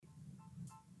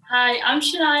Hi, I'm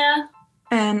Shania.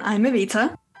 And I'm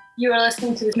Evita. You are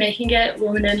listening to Making It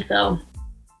Women in Film,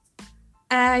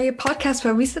 a podcast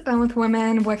where we sit down with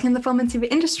women working in the film and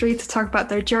TV industry to talk about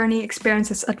their journey,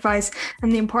 experiences, advice,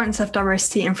 and the importance of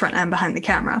diversity in front and behind the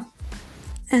camera.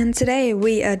 And today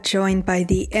we are joined by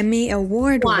the Emmy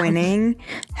Award-winning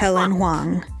Helen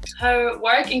Hoang. Her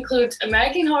work includes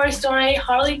American Horror Story,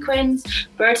 Harley Quinn's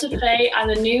Birds of Prey, and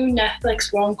the new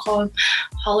Netflix rom-com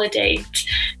Holiday.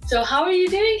 So how are you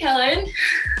doing, Helen?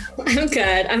 I'm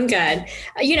good.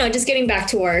 Just getting back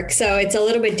to work. So it's a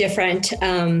little bit different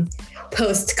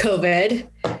post-COVID.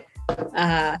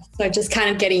 So just kind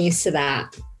of getting used to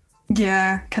that.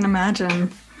 Yeah, can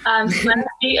imagine. When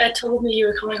Evita told me you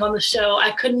were coming on the show,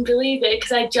 I couldn't believe it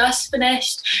because I just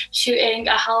finished shooting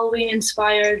a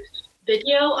Halloween-inspired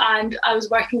video and I was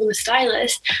working with a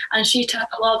stylist and she took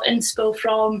a lot of inspo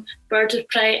from Birds of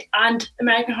Prey and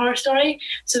American Horror Story.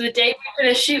 So the day we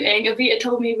finished shooting, Evita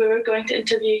told me we were going to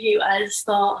interview you. I just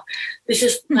thought, this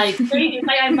is like crazy,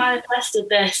 like I manifested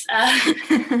this.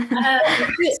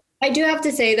 I do have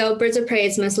to say, though, Birds of Prey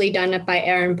is mostly done by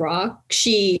Erin Brock.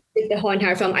 She did the whole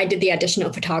entire film. I did the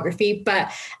additional photography,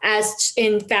 but as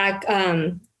in fact,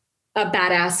 a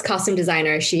badass costume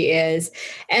designer she is.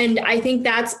 And I think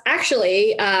that's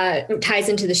actually ties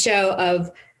into the show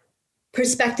of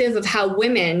perspective of how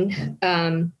women,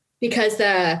 because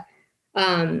the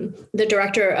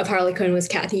director of Harley Quinn was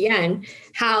Cathy Yan,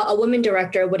 how a woman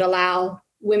director would allow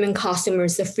women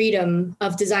costumers the freedom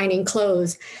of designing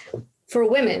clothes for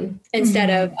women instead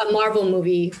of a Marvel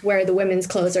movie where the women's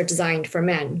clothes are designed for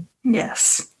men.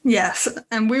 Yes.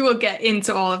 And we will get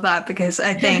into all of that because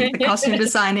I think the costume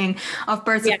designing of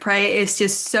Birds of Prey is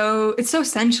just it's so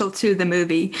essential to the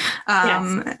movie.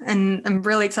 And I'm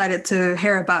really excited to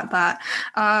hear about that.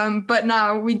 But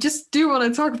now we just do want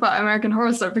to talk about American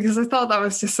Horror Story because I thought that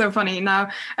was just so funny. Now,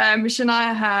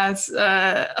 Shania has...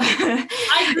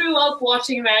 I grew up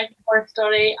watching American Horror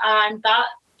Story and that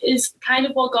is kind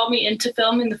of what got me into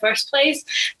film in the first place.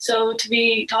 So to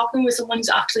be talking with someone who's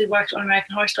actually worked on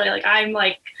American Horror Story, like I'm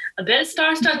like a bit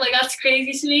starstruck, like that's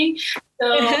crazy to me.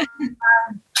 So,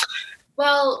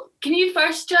 well, can you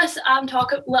first just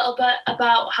talk a little bit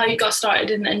about how you got started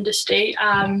in the industry?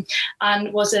 And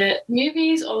was it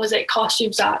movies or was it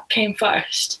costumes that came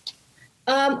first?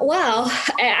 Well,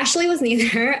 it actually was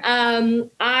neither.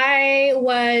 I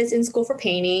was in school for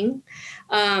painting.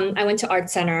 I went to art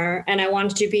center and I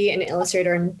wanted to be an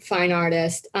illustrator and fine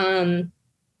artist.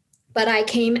 But I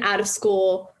came out of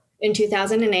school in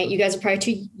 2008. You guys are probably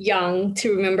too young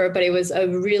to remember, but it was a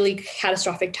really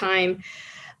catastrophic time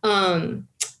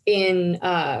in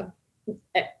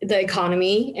the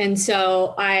economy. And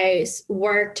so I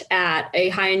worked at a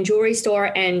high-end jewelry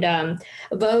store and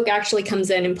Vogue actually comes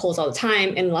in and pulls all the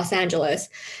time in Los Angeles.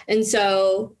 And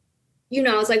so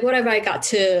I was like, what have I got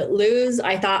to lose?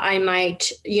 I thought I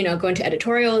might, go into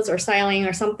editorials or styling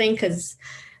or something because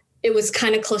it was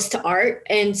kind of close to art.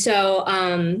 And so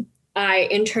I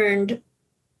interned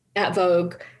at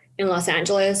Vogue in Los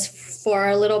Angeles for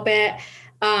a little bit.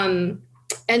 And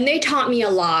they taught me a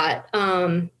lot,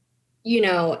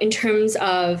 in terms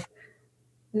of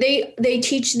they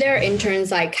teach their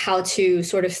interns like how to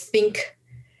sort of think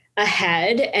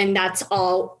ahead. And that's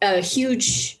all a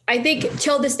huge, I think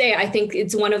till this day, I think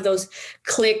it's one of those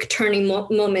click turning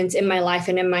moments in my life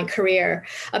and in my career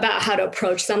about how to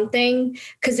approach something.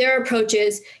 Because their approach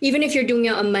is, even if you're doing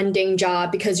a mundane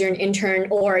job because you're an intern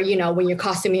or, when you're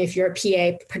costuming, if you're a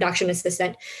PA, production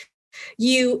assistant,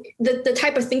 the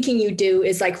type of thinking you do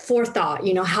is like forethought,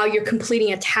 how you're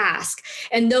completing a task.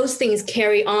 And those things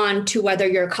carry on to whether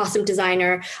you're a costume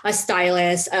designer, a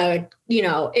stylist,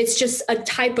 it's just a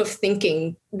type of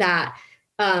thinking that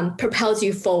propels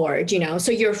you forward,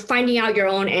 so you're finding out your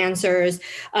own answers.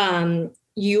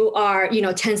 You are,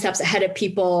 10 steps ahead of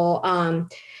people.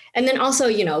 And then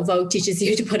also, Vogue teaches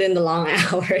you to put in the long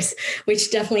hours,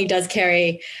 which definitely does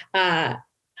carry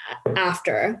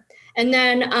after. And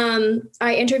then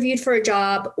I interviewed for a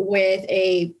job with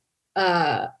a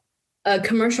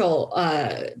commercial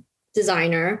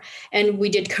designer, and we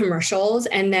did commercials.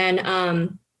 And then,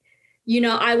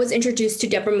 I was introduced to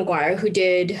Deborah Maguire, who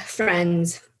did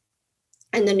Friends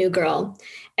and The New Girl.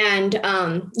 And,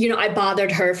 I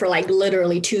bothered her for like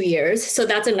literally 2 years. So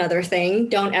that's another thing.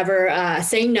 Don't ever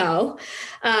say no,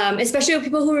 especially with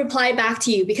people who reply back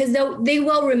to you, because they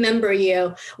will remember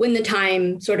you when the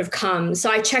time sort of comes.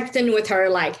 So I checked in with her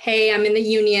like, hey, I'm in the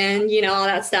union, all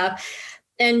that stuff.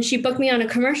 And she booked me on a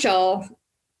commercial.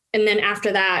 And then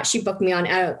after that, she booked me on,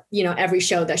 every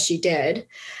show that she did.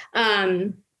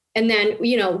 And then,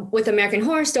 with American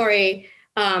Horror Story,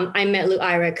 I met Lou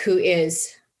Eyrich, who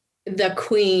is the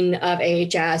queen of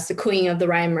AHS, the queen of the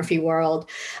Ryan Murphy world.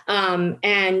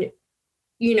 And,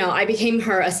 you know, I became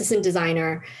her assistant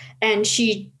designer, and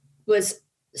she was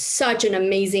such an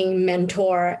amazing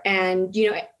mentor. And,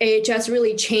 you know, AHS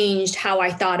really changed how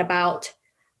I thought about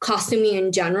costuming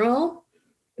in general,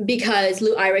 because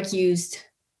Lou Eyrich used,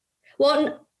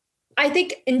 well, I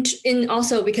think in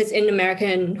also because in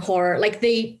American horror, like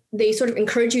they sort of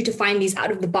encourage you to find these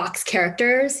out of the box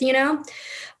characters, you know,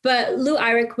 but Lou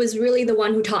Eyrich was really the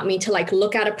one who taught me to like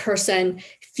look at a person,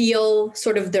 feel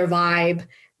sort of their vibe,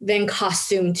 then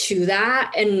costume to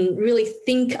that, and really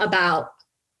think about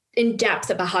in depth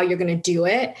about how you're going to do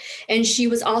it. And she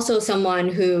was also someone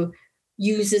who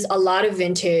uses a lot of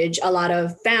vintage, a lot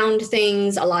of found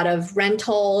things, a lot of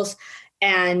rentals.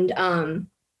 And,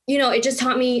 you know, it just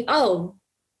taught me, oh,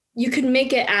 you can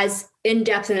make it as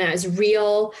in-depth and as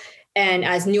real and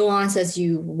as nuanced as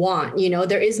you want. You know,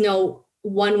 there is no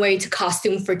one way to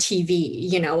costume for TV,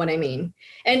 you know what I mean?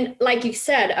 And like you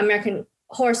said, American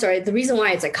Horror Story, the reason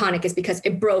why it's iconic is because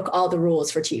it broke all the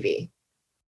rules for TV.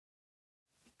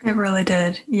 It really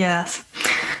did, yes.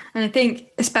 And I think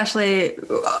especially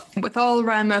with all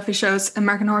Ryan Murphy shows,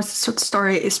 American Horror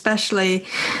Story especially,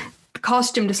 the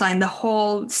costume design, the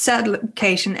whole set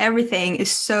location, everything is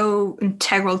so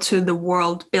integral to the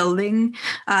world building,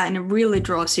 and it really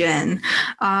draws you in.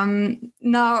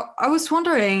 Now, I was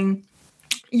wondering,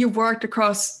 you worked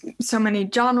across so many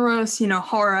genres, you know,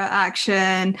 horror,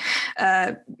 action,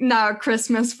 now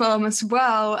Christmas film as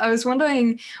well. I was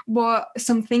wondering what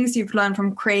some things you've learned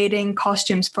from creating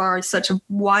costumes for such a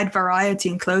wide variety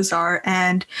in clothes are.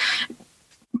 And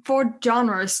for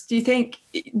genres, do you think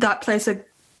that plays a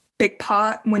big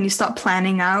part when you start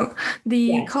planning out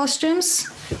the costumes?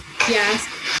 Yes.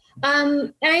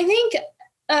 And I think,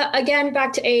 again,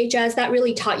 back to AHS, that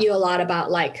really taught you a lot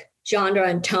about like genre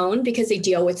and tone, because they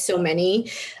deal with so many.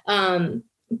 But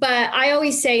I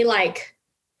always say, like,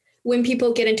 when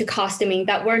people get into costuming,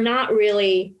 that we're not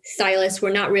really stylists,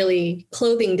 we're not really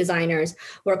clothing designers,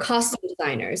 we're costume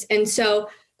designers. And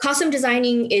so costume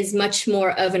designing is much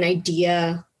more of an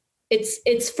idea.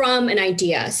 It's from an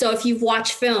idea. So if you've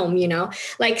watched film, you know,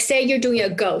 like say you're doing a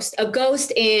ghost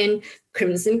in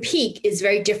Crimson Peak is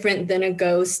very different than a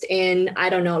ghost in, I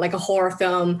don't know, like a horror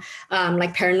film,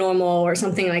 like Paranormal or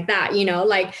something like that, you know,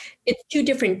 like it's two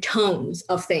different tones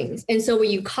of things. And so when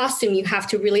you costume, you have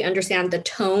to really understand the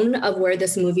tone of where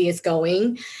this movie is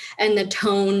going and the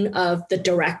tone of the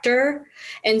director.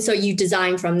 And so you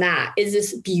design from that. Is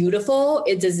this beautiful?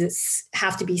 Does this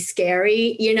have to be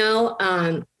scary? You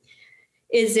know,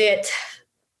 is it,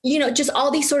 you know, just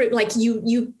all these sort of like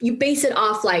you base it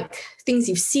off like things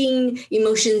you've seen,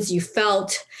 emotions you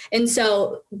felt. And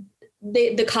so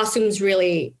the costumes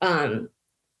really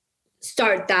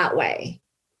start that way,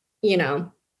 you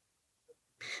know.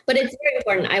 But it's very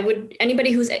important.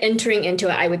 Anybody who's entering into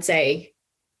it, I would say,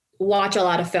 watch a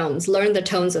lot of films, learn the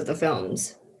tones of the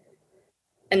films.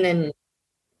 And then,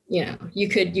 you know, you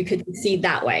could succeed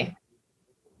that way.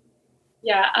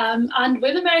 Yeah, and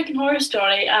with American Horror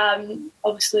Story,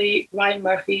 obviously Ryan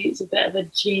Murphy is a bit of a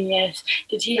genius.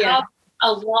 Did he have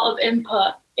a lot of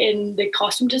input in the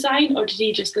costume design, or did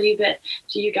he just leave it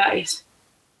to you guys?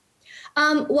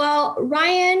 Well,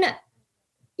 Ryan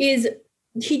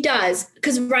he does,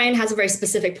 because Ryan has a very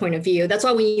specific point of view. That's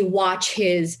why when you watch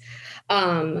his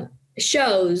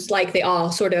shows, like they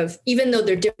all sort of, even though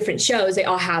they're different shows, they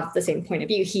all have the same point of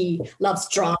view. He loves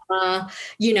drama,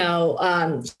 you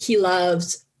know, he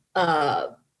loves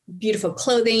beautiful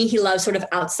clothing. He loves sort of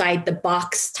outside the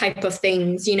box type of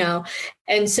things, you know,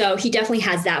 and so he definitely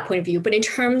has that point of view. But in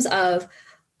terms of,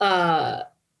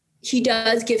 he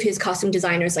does give his costume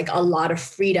designers like a lot of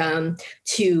freedom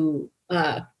to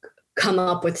come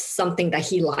up with something that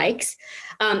he likes.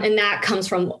 And that comes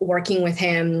from working with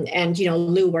him and, you know,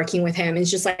 Lou working with him.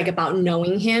 It's just like about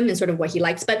knowing him and sort of what he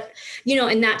likes. But, you know,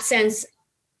 in that sense,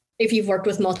 if you've worked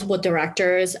with multiple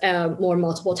directors or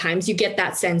multiple times, you get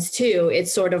that sense too.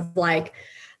 It's sort of like,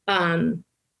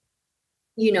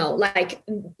 you know, like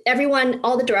everyone,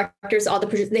 all the directors, all the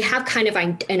producers, they have kind of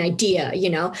an idea, you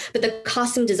know, but the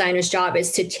costume designer's job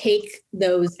is to take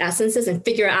those essences and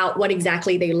figure out what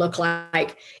exactly they look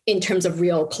like in terms of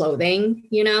real clothing,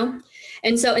 you know?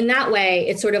 And so in that way,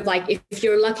 it's sort of like if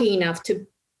you're lucky enough to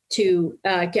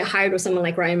get hired with someone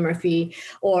like Ryan Murphy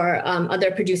or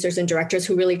other producers and directors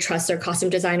who really trust their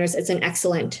costume designers, it's an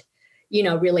excellent, you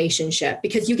know, relationship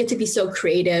because you get to be so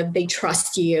creative. They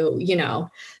trust you, you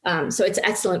know, so it's an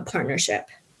excellent partnership.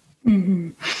 Mm-hmm.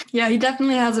 Yeah, he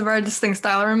definitely has a very distinct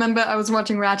style. I remember I was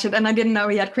watching Ratched and I didn't know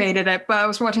he had created it, but I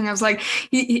was watching, I was like,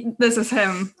 this is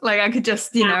him. Like I could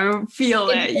just, you know,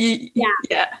 feel it.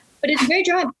 Yeah. but it's very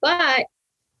dry. But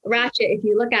Ratchet, if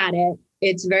you look at it,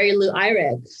 it's very Lou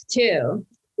Ayres too.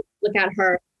 Look at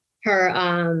her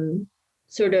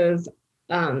sort of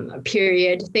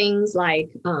period things like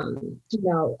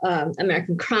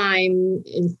American Crime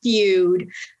and Feud.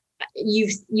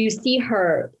 You see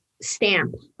her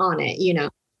stamp on it,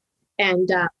 and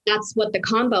that's what the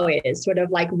combo is, sort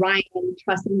of like Ryan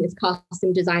trusting his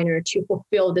costume designer to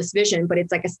fulfill this vision, but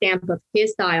it's like a stamp of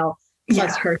his style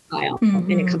plus her style,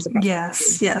 and it comes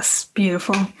across. Yes,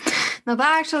 beautiful. Now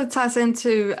that actually ties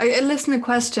into a listener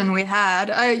question we had.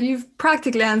 You've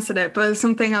practically answered it, but it's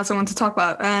something else I want to talk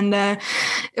about. And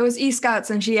it was eScouts,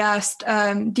 and she asked,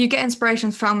 do you get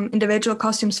inspirations from individual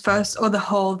costumes first or the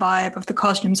whole vibe of the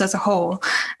costumes as a whole?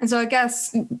 And so I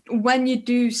guess when you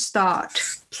do start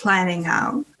planning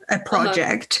out a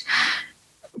project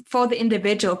for the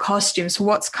individual costumes,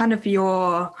 what's kind of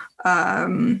your...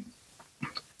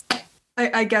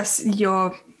 I guess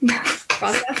your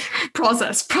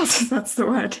process, that's the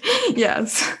word.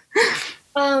 Yes.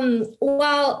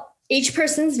 Well, each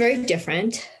person's very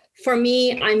different. For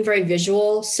me, I'm very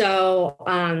visual. So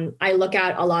I look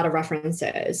at a lot of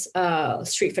references,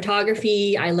 street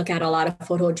photography. I look at a lot of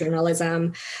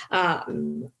photojournalism.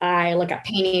 I look at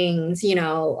paintings,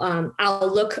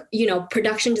 I'll look,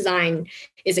 production design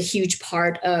is a huge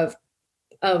part of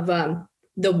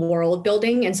the world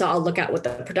building. And so I'll look at what the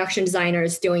production designer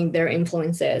is doing, their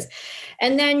influences.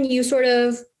 And then you sort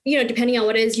of, depending on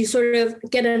what it is, you sort of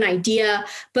get an idea.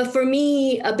 But for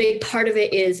me, a big part of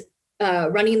it is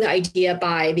running the idea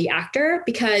by the actor,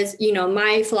 because,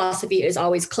 my philosophy is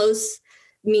always clothes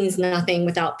means nothing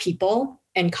without people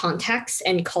and context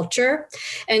and culture.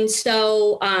 And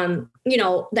so,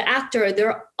 the actor,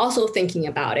 they're also thinking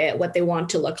about it, what they want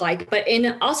to look like, but in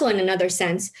another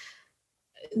sense,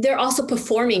 they're also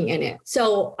performing in it.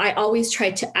 So I always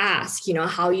try to ask,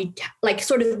 how you like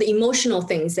sort of the emotional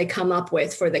things they come up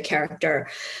with for the character.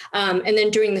 And then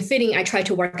during the fitting, I try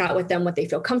to work out with them what they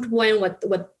feel comfortable in,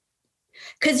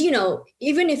 because,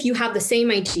 even if you have the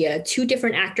same idea, two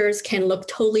different actors can look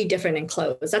totally different in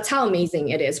clothes. That's how amazing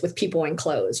it is with people in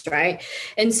clothes, right?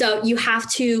 And so you have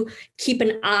to keep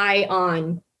an eye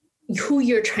on who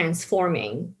you're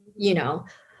transforming,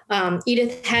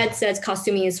 Edith Head says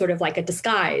costuming is sort of like a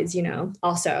disguise,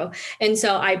 also. And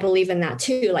so I believe in that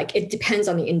too. Like it depends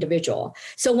on the individual.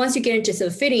 So once you get into the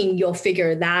fitting, you'll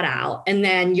figure that out, and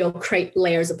then you'll create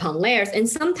layers upon layers. And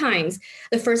sometimes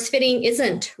the first fitting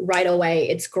isn't right away.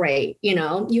 It's great.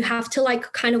 You have to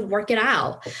like kind of work it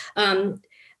out.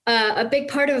 A big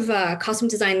part of costume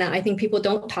design that I think people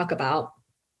don't talk about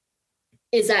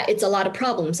is that it's a lot of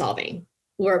problem solving.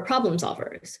 We're problem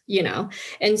solvers,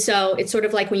 And so it's sort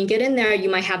of like when you get in there, you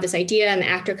might have this idea and the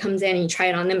actor comes in and you try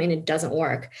it on them and it doesn't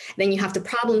work. Then you have to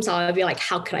problem solve. You're like,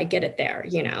 how could I get it there?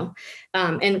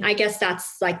 And I guess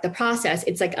that's like the process.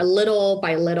 It's like a little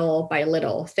by little by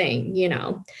little thing,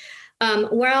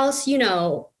 Where else,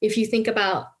 if you think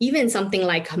about even something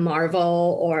like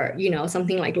Marvel or,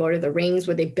 something like Lord of the Rings,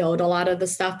 where they build a lot of the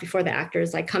stuff before the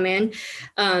actors like come in,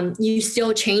 you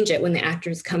still change it when the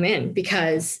actors come in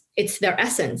because it's their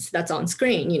essence that's on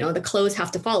screen. The clothes have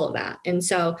to follow that. And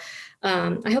so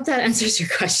I hope that answers your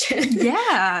question.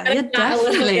 Yeah, it definitely.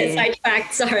 A little bit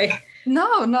sidetracked, sorry. No,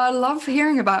 I love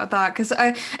hearing about that because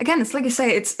it's like I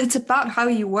say, it's about how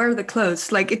you wear the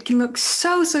clothes. Like it can look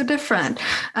so different,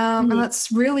 and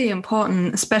that's really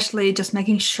important, especially just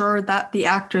making sure that the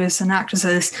actors and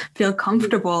actresses feel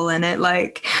comfortable in it.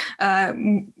 Like,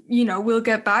 we'll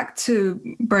get back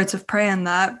to Birds of Prey and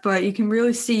that, but you can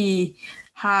really see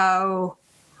how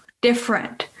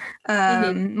different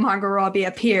Margot Robbie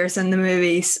appears in the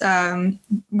movies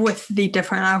with the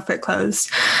different outfit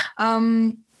clothes.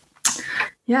 And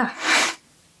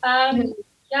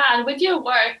with your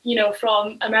work,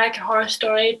 from American Horror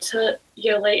Story to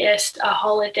your latest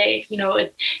Holiday,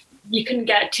 you can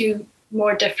get to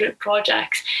more different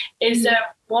projects. Is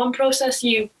there one process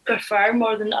you prefer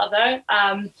more than the other?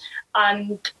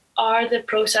 And are the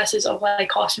processes of like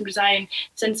costume design,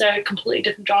 since they're completely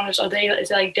different genres, is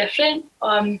it like different?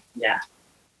 Well,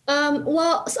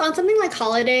 on something like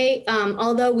Holiday,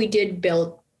 although we did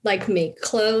make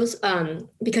clothes,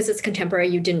 because it's contemporary,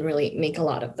 you didn't really make a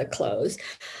lot of the clothes.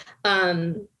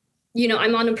 I'm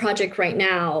on a project right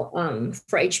now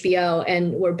for HBO,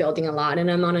 and we're building a lot.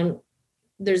 And I'm on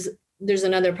there's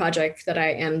another project that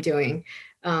I am doing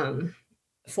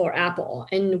for Apple,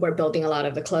 and we're building a lot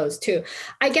of the clothes too.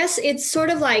 I guess it's sort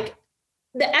of like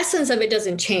the essence of it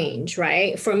doesn't change,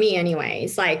 right? For me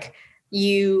anyways, like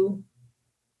you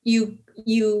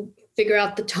figure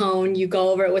out the tone, you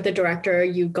go over it with the director,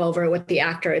 you go over it with the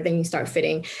actor, then you start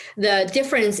fitting. The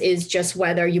difference is just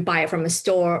whether you buy it from a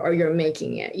store or you're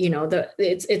making it.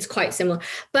 It's quite similar.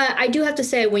 But I do have to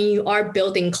say, when you are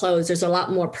building clothes, there's a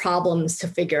lot more problems to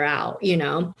figure out,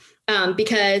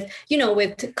 because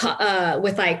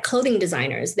with like clothing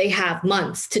designers, they have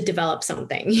months to develop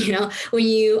something. When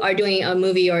you are doing a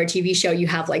movie or a TV show, you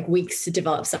have like weeks to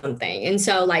develop something. And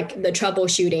so like the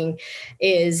troubleshooting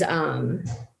is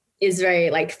very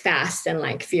like fast and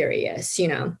like furious.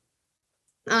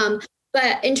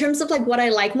 But in terms of like what I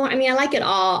like more, I mean, I like it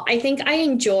all. I think I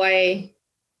enjoy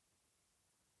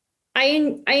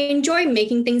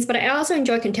making things, but I also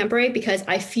enjoy contemporary because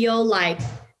I feel like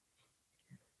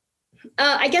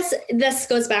I guess this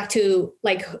goes back to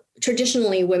like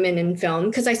traditionally women in film,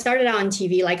 because I started out on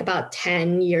TV like about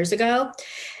 10 years ago.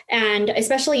 And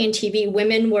especially in TV,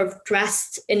 women were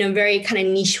dressed in a very kind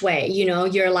of niche way.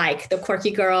 You're like the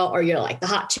quirky girl, or you're like the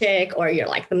hot chick, or you're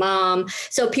like the mom.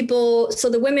 So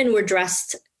the women were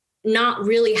dressed not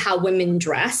really how women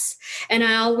dress. And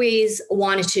I always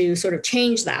wanted to sort of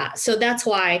change that. So that's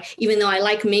why, even though I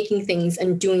like making things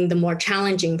and doing the more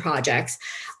challenging projects,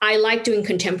 I like doing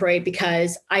contemporary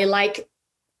because I like,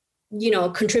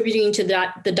 contributing to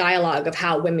the dialogue of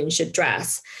how women should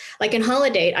dress. Like in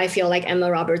Holiday, I feel like Emma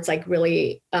Roberts, like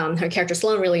really, her character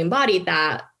Sloane really embodied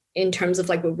that in terms of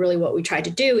like really what we tried to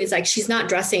do is like, she's not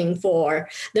dressing for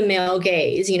the male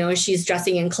gaze, she's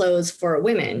dressing in clothes for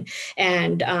women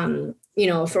and,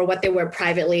 for what they wear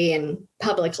privately and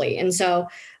publicly. And so,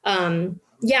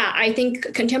 I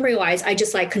think contemporary wise, I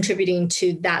just like contributing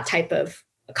to that type of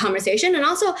conversation. And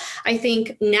also I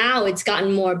think now it's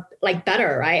gotten more like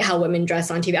better, right? How women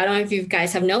dress on TV. I don't know if you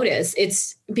guys have noticed,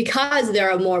 it's because there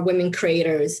are more women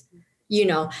creators,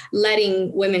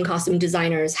 letting women costume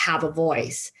designers have a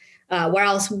voice.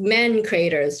 Whereas men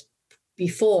creators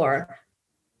before,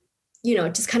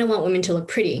 just kind of want women to look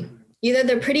pretty. Either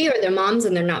they're pretty or they're moms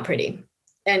and they're not pretty.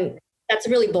 And that's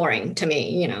really boring to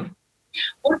me,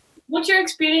 What's your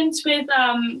experience with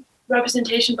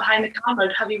representation behind the camera?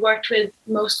 Have you worked with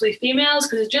mostly females?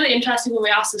 Because it's really interesting when we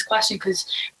ask this question, because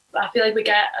I feel like we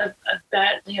get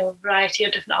a variety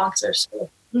of different answers. So.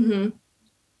 Mm-hmm.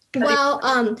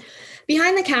 Well,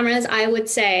 behind the cameras, I would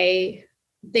say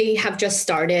they have just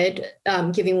started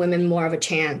giving women more of a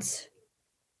chance.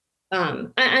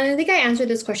 And I think I answered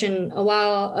this question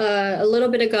a little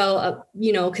bit ago,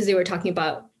 because they were talking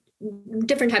about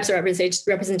different types of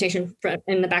representation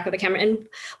in the back of the camera. And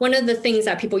one of the things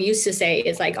that people used to say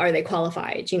is like, are they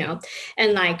qualified,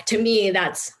 And like, to me,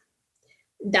 that's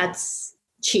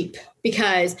cheap,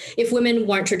 because if women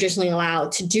weren't traditionally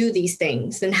allowed to do these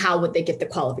things, then how would they get the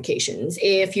qualifications?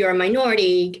 If you're a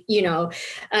minority,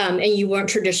 and you weren't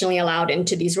traditionally allowed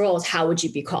into these roles, how would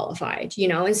you be qualified?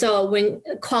 And so when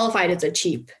qualified is a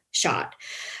cheap shot.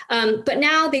 But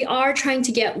now they are trying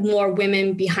to get more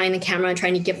women behind the camera,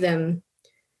 trying to give them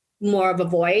more of a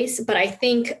voice. But I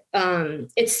think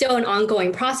it's still an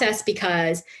ongoing process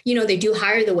because, they do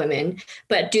hire the women,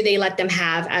 but do they let them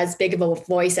have as big of a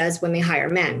voice as when they hire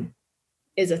men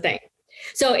is a thing.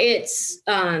 So it's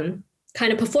kind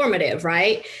of performative,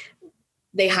 right?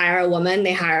 They hire a woman,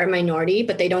 they hire a minority,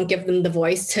 but they don't give them the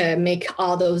voice to make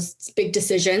all those big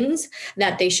decisions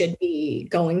that they should be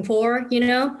going for,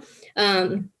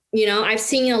 I've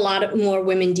seen a lot more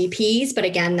women DPs, but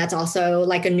again, that's also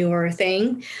like a newer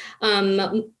thing.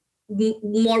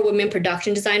 More women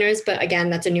production designers, but again,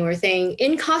 that's a newer thing.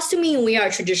 In costuming, we are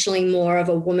traditionally more of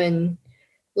a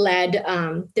woman-led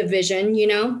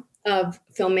division, of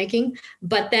filmmaking.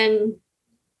 But then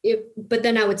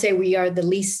I would say we are the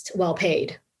least well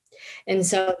paid. And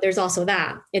so there's also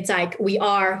that. It's like we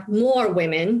are more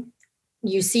women.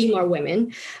 You see more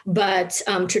women, but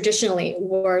traditionally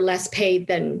we're less paid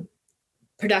than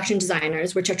production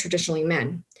designers, which are traditionally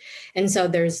men. And so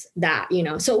there's that,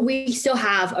 so we still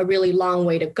have a really long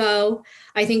way to go.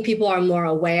 I think people are more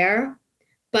aware,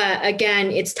 but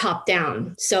again, it's top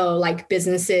down. So like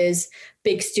businesses,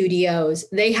 big studios,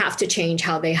 they have to change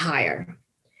how they hire.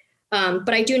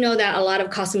 But I do know that a lot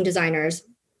of costume designers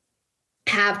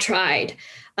have tried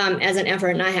as an effort,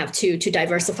 and I have too, to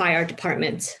diversify our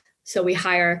departments. So we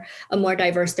hire a more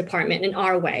diverse department in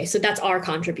our way. So that's our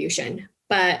contribution.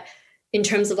 But in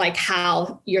terms of like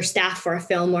how you're staffed for a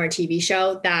film or a TV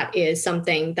show, that is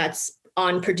something that's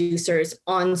on producers,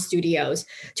 on studios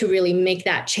to really make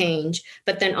that change.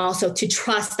 But then also to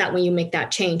trust that when you make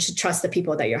that change, to trust the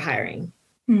people that you're hiring.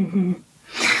 Mm-hmm.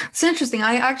 It's interesting.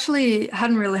 I actually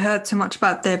hadn't really heard too much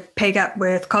about the pay gap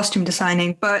with costume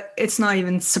designing, but it's not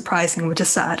even surprising, which is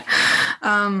sad.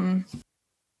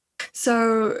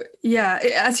 So yeah,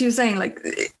 as you were saying, like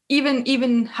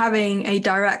even having a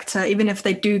director, even if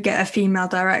they do get a female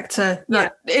director,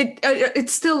 that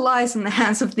it still lies in the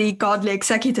hands of the godly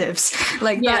executives.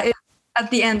 Like that is,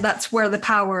 at the end, that's where the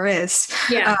power is.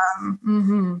 Yeah.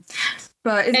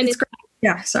 But it's great.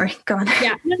 Yeah, sorry, go on.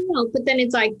 Yeah, no. But then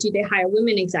it's like, do they hire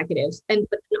women executives? But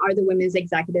then are the women's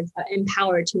executives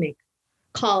empowered to make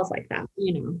calls like that?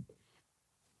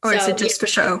 Or is it just for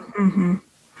show? Mm-hmm.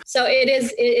 So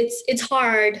it's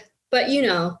hard, but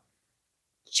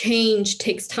change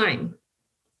takes time.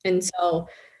 And so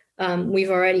we've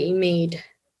already made,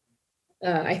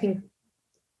 I think,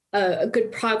 a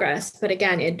good progress. But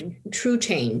again, true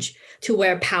change to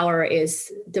where power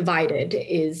is divided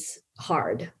is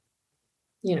hard,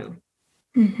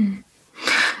 Mm-hmm.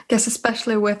 I guess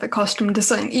especially with the costume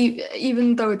design,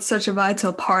 even though it's such a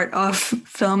vital part of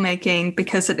filmmaking,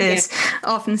 because it is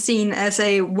often seen as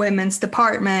a women's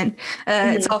department,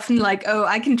 it's often like, oh,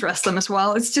 I can dress them as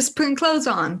well. It's just putting clothes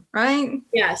on, right?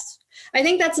 Yes. I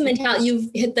think that's the mentality. You've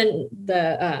hit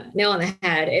the nail on the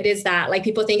head. It is that, like,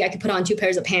 people think I could put on 2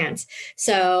 pairs of pants,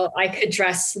 so I could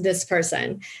dress this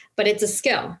person, but it's a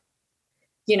skill.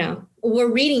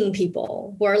 We're reading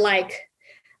people. We're like,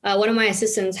 one of my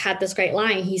assistants had this great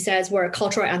line. He says, we're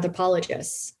cultural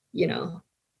anthropologists,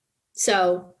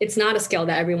 so it's not a skill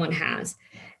that everyone has.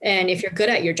 And if you're good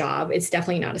at your job, it's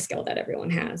definitely not a skill that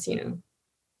everyone has,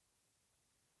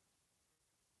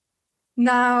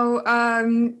 Now,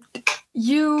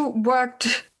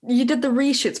 you did the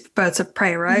reshoots for Birds of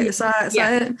Prey, right? Is that it?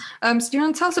 So do you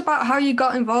want to tell us about how you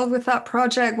got involved with that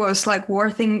project? What was like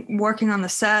working on the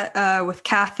set with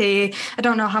Kathy? I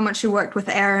don't know how much you worked with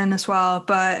Aaron as well,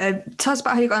 but tell us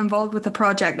about how you got involved with the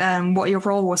project and what your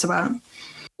role was about.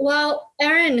 Well,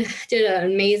 Aaron did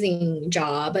an amazing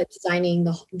job at designing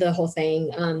the whole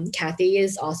thing. Kathy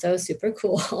is also super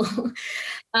cool.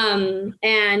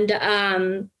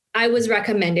 I was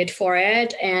recommended for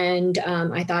it, and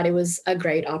I thought it was a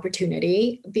great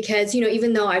opportunity because,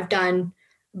 even though I've done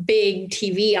big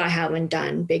TV, I haven't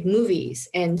done big movies.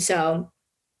 And so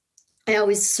I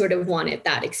always sort of wanted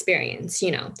that experience,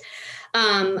 and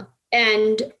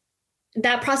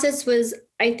that process was,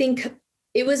 I think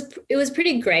it was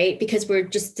pretty great because we're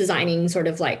just designing sort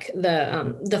of like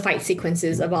the fight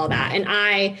sequences of all that. And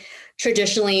I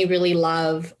traditionally really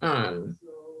love,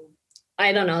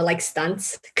 I don't know, like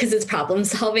stunts, because it's problem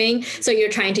solving. So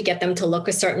you're trying to get them to look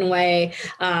a certain way,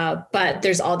 but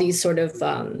there's all these sort of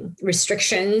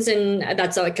restrictions, and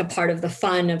that's like a part of the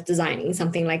fun of designing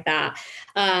something like that.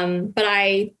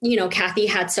 But Kathy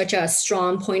had such a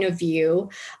strong point of view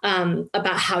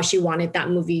about how she wanted that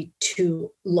movie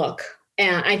to look.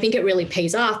 And I think it really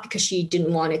pays off because she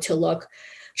didn't want it to look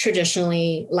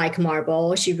traditionally like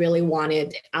Marvel. She really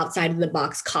wanted outside of the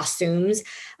box costumes.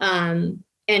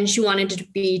 And she wanted it to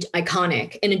be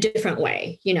iconic in a different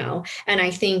way, and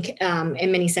I think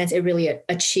in many sense, it really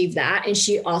achieved that. And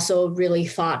she also really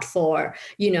fought for,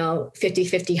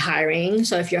 50-50 hiring.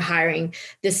 So if you're hiring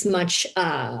this much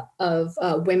of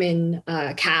women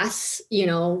casts,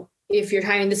 if you're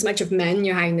hiring this much of men,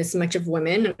 you're hiring this much of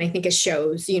women. And I think it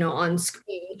shows, on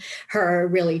screen, her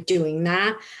really doing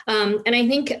that. And I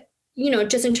think,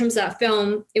 just in terms of that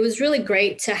film, it was really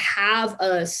great to have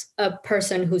a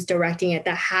person who's directing it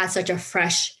that has such a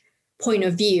fresh point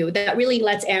of view that really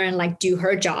lets Erin like do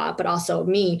her job, but also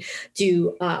me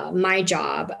do my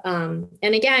job. And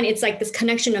again, it's like this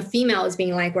connection of females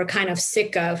being like, we're kind of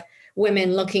sick of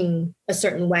women looking a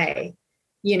certain way,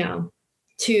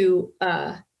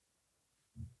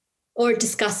 or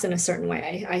discussed in a certain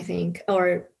way, I think,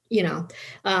 or,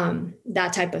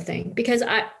 that type of thing. Because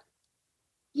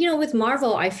with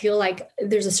Marvel, I feel like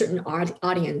there's a certain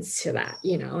audience to that,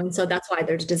 and so that's why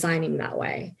they're designing that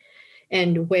way.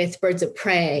 And with Birds of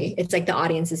Prey, it's like the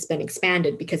audience has been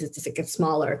expanded because it's just like a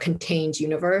smaller contained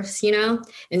universe,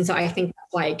 and so I think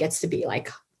that's why it gets to be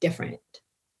like different.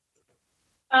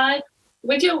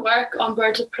 With your work on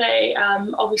Birds of Prey,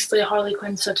 obviously Harley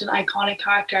Quinn's such an iconic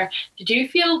character. Did you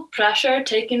feel pressure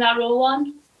taking that role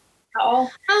on at all?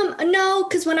 No,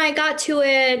 because when I got to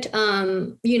it,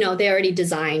 they already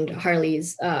designed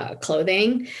Harley's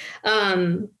clothing.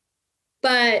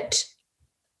 But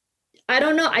I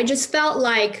don't know. I just felt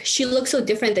like she looked so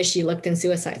different than she looked in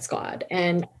Suicide Squad.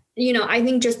 And, I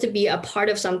think just to be a part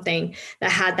of something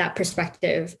that had that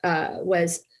perspective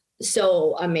was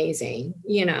so amazing.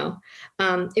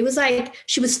 It was like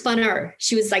she was funner.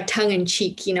 She was like tongue in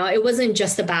cheek. It wasn't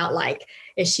just about like,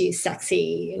 is she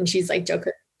sexy and she's like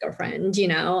Joker's girlfriend,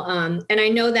 and I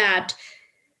know that,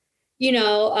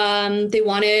 they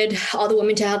wanted all the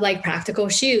women to have like practical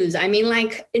shoes. I mean,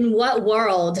 like, in what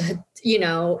world,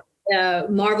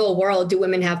 Marvel world do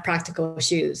women have practical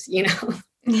shoes, you know?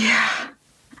 Yeah.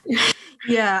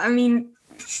 Yeah, I mean,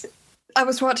 I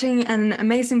was watching an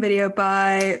amazing video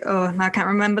by, I can't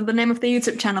remember the name of the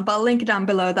YouTube channel, but I'll link it down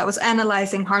below, that was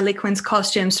analyzing Harley Quinn's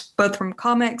costumes, both from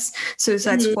comics,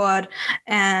 Suicide Squad,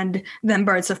 and then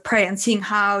Birds of Prey, and seeing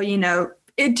how, you know,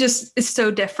 it just is so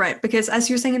different. Because as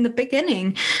you were saying in the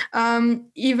beginning,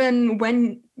 even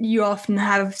when you often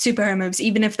have superhero movies,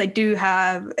 even if they do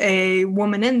have a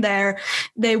woman in there,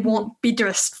 they won't be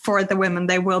dressed for the women.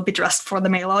 They will be dressed for the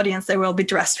male audience. They will be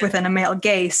dressed within a male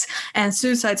gaze. And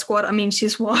Suicide Squad, I mean,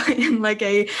 she's in like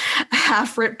a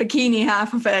half-ripped bikini,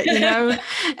 half of it, you know?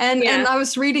 And I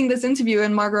was reading this interview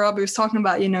and Margot Robbie was talking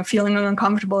about, you know, feeling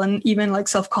uncomfortable and even like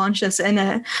self-conscious in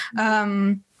it.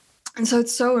 And so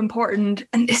it's so important.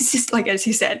 And it's just like, as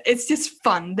you said, it's just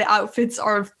fun. The outfits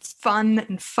are fun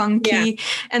and funky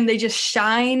and they just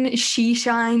shine. She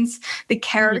shines. The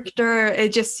character,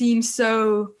 it just seems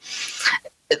so,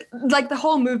 like the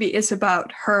whole movie is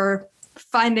about her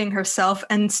finding herself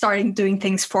and starting doing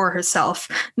things for herself,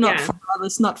 not for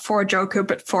others, not for Joker,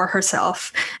 but for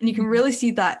herself. And you can really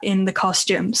see that in the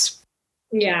costumes.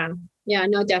 Yeah,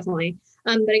 no, definitely.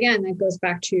 But again, that goes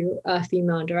back to a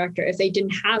female director. If they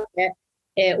didn't have it,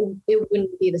 it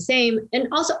wouldn't be the same. And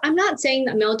also, I'm not saying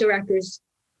that male directors,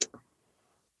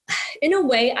 in a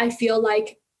way, I feel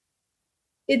like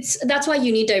that's why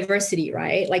you need diversity,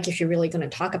 right? Like if you're really going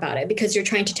to talk about it, because you're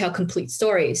trying to tell complete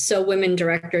stories. So women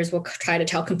directors will try to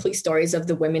tell complete stories of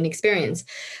the women experience.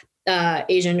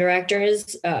 Asian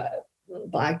directors,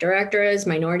 Black directors,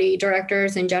 minority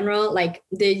directors in general, like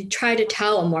they try to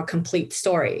tell a more complete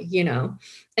story, you know?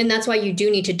 And that's why you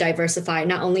do need to diversify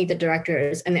not only the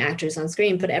directors and the actors on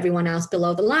screen, but everyone else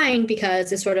below the line,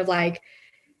 because it's sort of like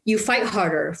you fight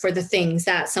harder for the things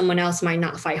that someone else might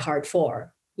not fight hard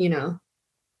for, you know?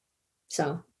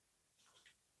 So.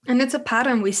 And it's a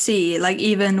pattern we see, like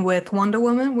even with Wonder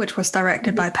Woman, which was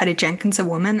directed by Patty Jenkins, a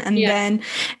woman. And then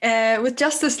with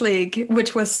Justice League,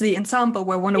 which was the ensemble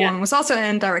where Wonder Woman was also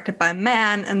directed by a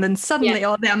man. And then suddenly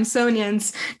all the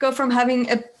Amazonians go from having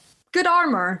a good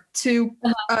armor to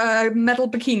metal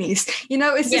bikinis. You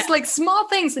know, it's just like small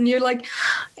things. And you're like,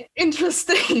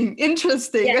 interesting.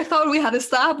 Yeah. I thought we had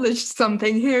established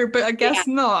something here, but I guess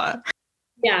not.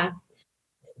 Yeah.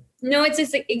 No, it's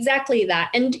just exactly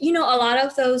that. And, you know, a lot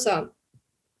of those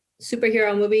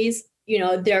superhero movies, you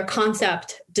know, they're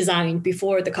concept designed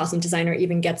before the costume designer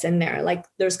even gets in there. Like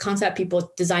there's concept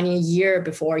people designing a year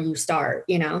before you start,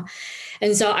 you know?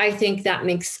 And so I think that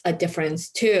makes a difference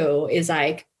too, is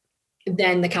like,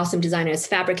 then the costume designer is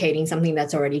fabricating something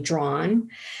that's already drawn.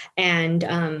 And,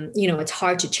 you know, it's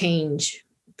hard to change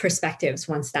perspectives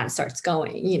once that starts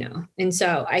going, you know? And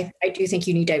so I do think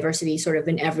you need diversity sort of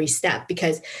in every step,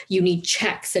 because you need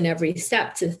checks in every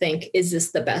step to think, is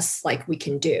this the best like we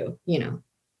can do, you know?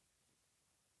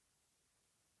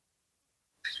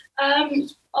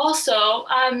 Also,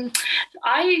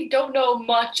 I don't know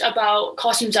much about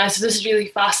costume design, so this is really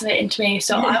fascinating to me.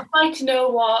 So I would like to know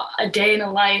what a day in the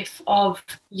life of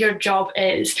your job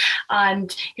is,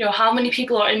 and you know, how many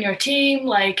people are in your team,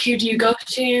 like who do you go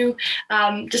to,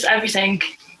 just everything.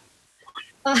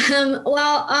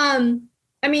 I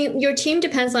mean, your team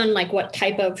depends on like what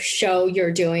type of show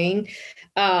you're doing.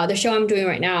 The show I'm doing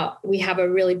right now, we have a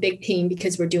really big team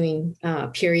because we're doing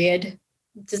period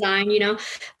design, you know,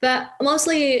 but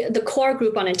mostly the core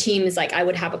group on a team is like, I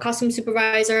would have a costume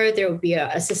supervisor, there would be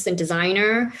an assistant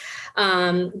designer,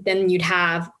 then you'd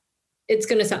have, it's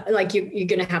going to sound like you're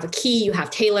going to have a key, you have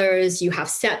tailors, you have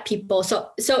set people.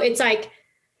 So it's like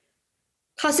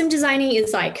costume designing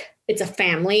is like, it's a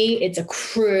family, it's a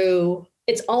crew,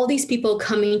 it's all these people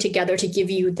coming together to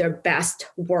give you their best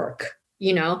work,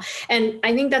 you know? And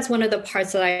I think that's one of the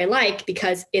parts that I like,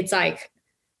 because it's like,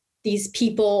 these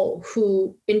people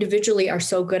who individually are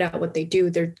so good at what they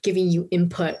do, they're giving you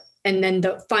input. And then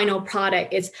the final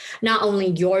product is not only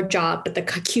your job, but the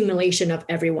accumulation of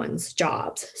everyone's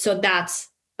jobs. So that's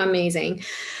amazing.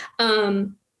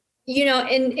 You know,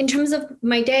 in terms of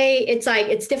my day, it's like,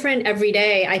 it's different every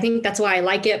day. I think that's why I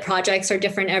like it. Projects are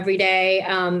different every day.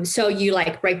 So you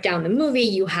like break down the movie,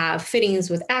 you have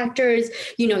fittings with actors,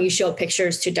 you know, you show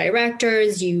pictures to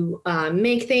directors, you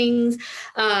make things,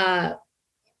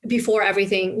 before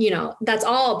everything, you know, that's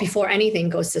all before anything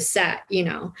goes to set, you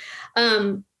know.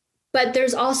 But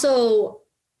there's also,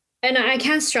 and I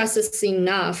can't stress this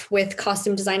enough with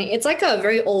costume designing, it's like a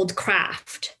very old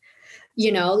craft,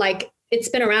 you know, like it's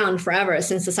been around forever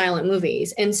since the silent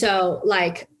movies. And so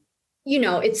like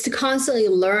it's to constantly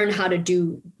learn how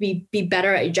to be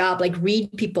better at your job, like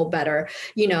read people better,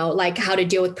 like how to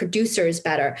deal with producers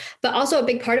better. But also a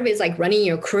big part of it is like running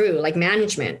your crew, like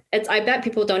management. I bet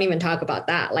people don't even talk about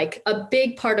that. Like a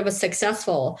big part of a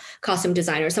successful costume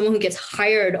designer, someone who gets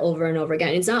hired over and over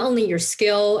again, it's not only your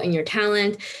skill and your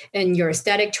talent and your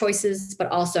aesthetic choices, but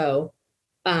also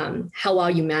how well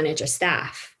you manage a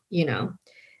staff,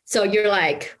 So you're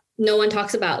like, no one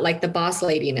talks about like the boss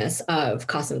ladiness of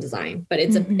costume design, but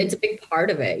it's a big part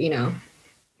of it, Yeah.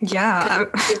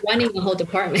 You're running the whole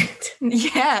department.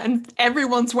 Yeah. And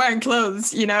everyone's wearing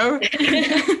clothes, You also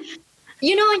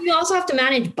have to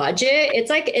manage budget. It's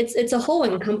like, it's a whole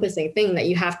encompassing thing that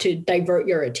you have to divert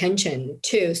your attention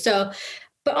to. So,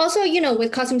 but also,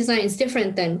 with costume design, it's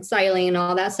different than styling and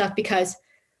all that stuff because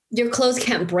your clothes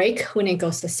can't break when it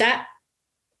goes to set.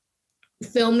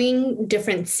 Filming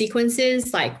different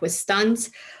sequences, like with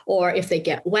stunts, or if they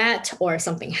get wet or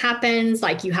something happens,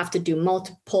 like you have to do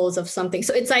multiples of something.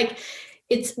 So it's like,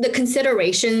 it's the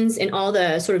considerations and all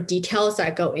the sort of details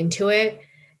that go into it.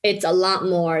 It's a lot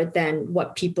more than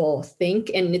what people think.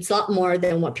 And it's a lot more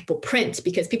than what people print,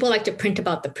 because people like to print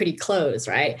about the pretty clothes,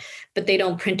 right? But they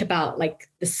don't print about like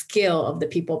the skill of the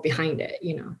people behind it,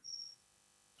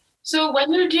 So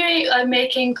when you're doing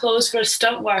making clothes for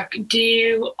stunt work,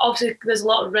 obviously there's a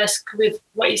lot of risk with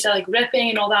what you said, like ripping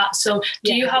and all that. So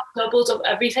do you have doubles of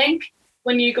everything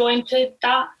when you go into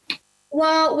that?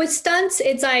 Well, with stunts,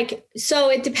 it's like, so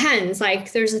it depends.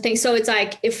 Like there's a thing. So it's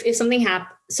like if something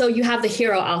happens, so you have the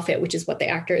hero outfit, which is what the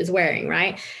actor is wearing,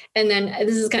 right? And then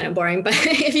this is kind of boring, but but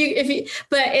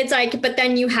it's like, but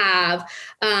then you have,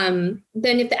 then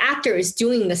if the actor is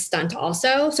doing the stunt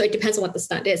also, so it depends on what the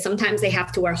stunt is. Sometimes they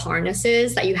have to wear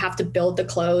harnesses that you have to build the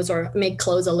clothes or make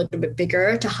clothes a little bit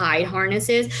bigger to hide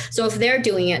harnesses. So if they're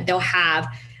doing it, they'll have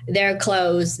their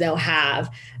clothes, they'll have,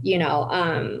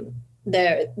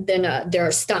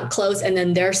 their stunt clothes, and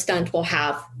then their stunt will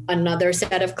have another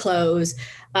set of clothes.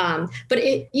 But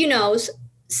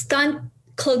stunt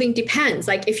clothing depends.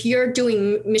 Like if you're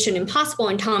doing Mission Impossible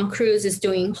and Tom Cruise is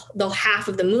doing the half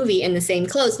of the movie in the same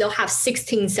clothes, they'll have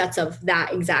 16 sets of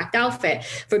that exact outfit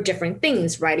for different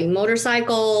things, riding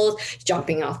motorcycles,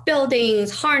 jumping off buildings,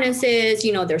 harnesses,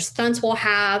 their stunts will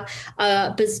have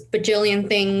a bajillion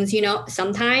things,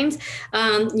 sometimes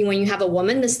when you have a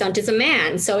woman, the stunt is a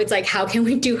man. So it's like, how can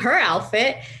we do her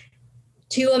outfit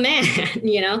to a man,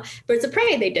 Birds of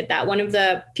Prey, they did that. One of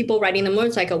the people riding the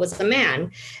motorcycle was a man.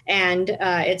 And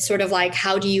it's sort of like,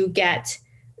 how do you get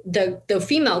the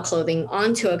female clothing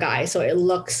onto a guy so it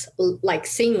looks like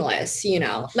seamless,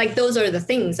 Like those are the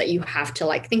things that you have to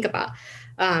like think about.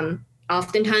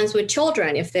 Oftentimes with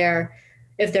children, if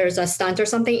there's a stunt or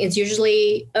something, it's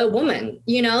usually a woman,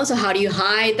 So how do you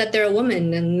hide that they're a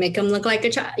woman and make them look like a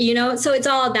child, So it's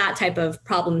all that type of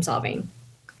problem solving.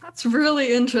 That's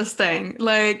really interesting.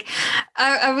 Like,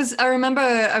 I remember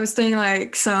I was doing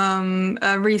like some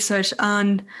research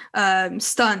on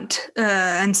stunt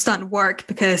and stunt work,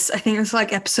 because I think it was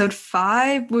like episode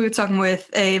 5. We were talking with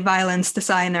a violence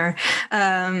designer,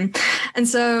 and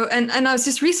I was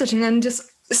just researching and just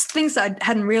things that I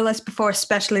hadn't realized before,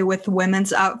 especially with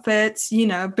women's outfits,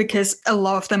 because a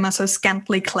lot of them are so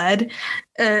scantily clad.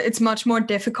 It's much more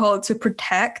difficult to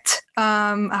protect.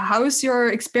 How's your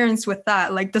experience with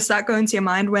that? Like, does that go into your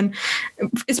mind when,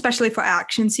 especially for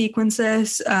action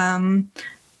sequences,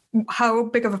 how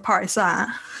big of a part is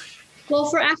that? Well,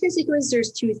 for action sequences,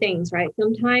 there's two things, right?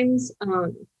 Sometimes,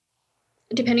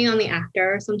 depending on the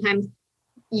actor, sometimes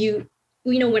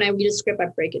when I read a script, I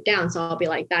break it down. So I'll be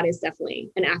like, that is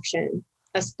definitely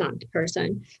a stunt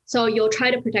person. So you'll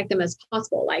try to protect them as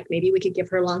possible. Like maybe we could give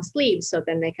her long sleeves so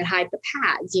then they could hide the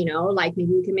pads, like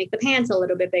maybe we can make the pants a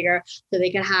little bit bigger so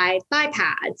they could hide thigh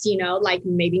pads, like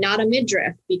maybe not a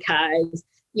midriff because,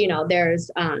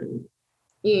 there's,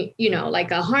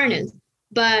 like a harness.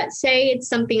 But say it's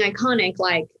something iconic,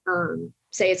 like,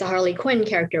 say it's a Harley Quinn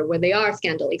character where they are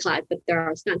scantily clad, but there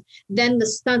are stunts, then the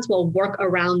stunts will work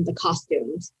around the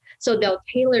costumes. So they'll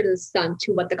tailor the stunt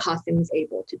to what the costume is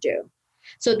able to do.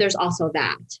 So there's also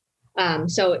that.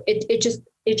 So it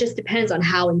just depends on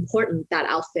how important that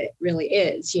outfit really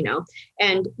is,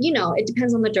 and, it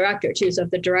depends on the director too. So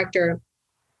if the director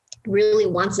really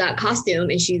wants that costume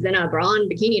and she's in a bra and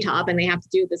bikini top and they have to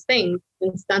do this thing,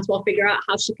 then stunts will figure out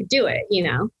how she could do it,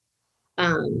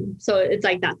 So it's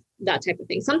like that type of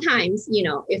thing. Sometimes,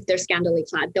 if they're scantily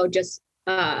clad, they'll just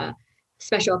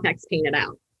special effects paint it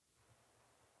out.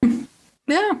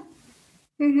 Yeah.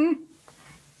 Mm-hmm.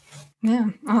 Yeah.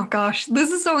 Oh gosh, this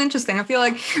is so interesting. I feel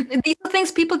like these are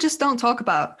things people just don't talk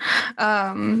about. We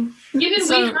had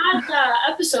an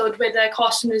episode with a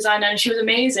costume designer, and she was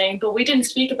amazing, but we didn't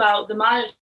speak about the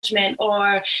management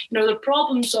or the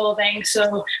problem solving.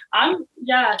 So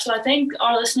so I think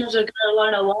our listeners are going to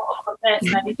learn a lot from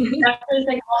this. I definitely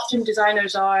think costume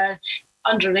designers are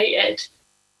underrated.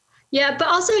 Yeah, but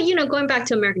also, going back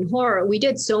to American Horror, we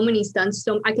did so many stunts.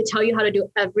 So I could tell you how to do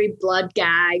every blood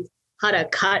gag, how to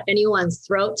cut anyone's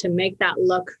throat to make that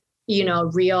look,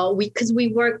 real. Because we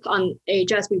work on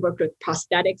AHS, we worked with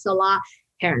prosthetics a lot,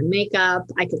 hair and makeup.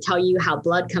 I could tell you how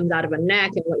blood comes out of a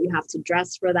neck and what you have to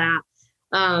dress for that.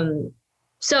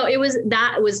 So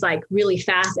that was like really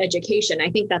fast education.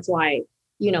 I think that's why,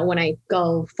 when I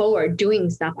go forward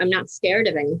doing stuff, I'm not scared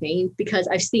of anything because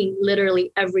I've seen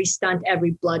literally every stunt,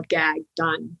 every blood gag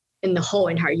done in the whole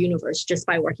entire universe just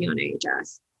by working on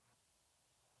AHS.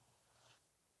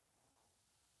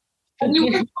 And you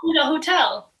worked in a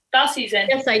hotel that season?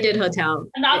 Yes, I did hotel.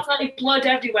 And that's like blood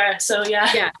everywhere. So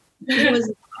yeah. It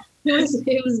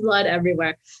was blood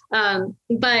everywhere.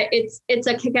 But it's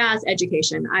a kick-ass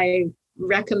education. I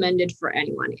recommend it for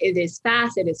anyone. It is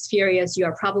fast. It is furious. You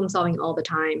are problem solving all the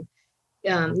time.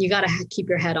 You got to keep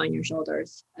your head on your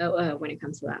shoulders when it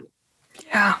comes to that.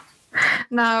 Yeah.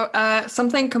 Now,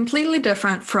 something completely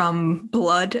different from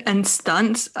blood and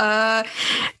stunts.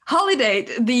 Holiday,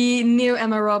 the new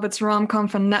Emma Roberts rom-com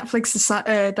from Netflix, is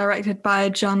directed by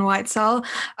John Whitesell.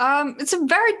 It's a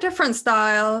very different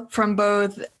style from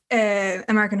both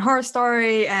American Horror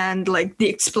Story and like the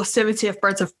explosivity of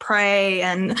Birds of Prey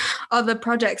and other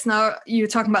projects. Now, you're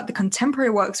talking about the contemporary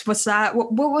works. What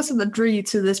was it that drew you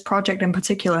to this project in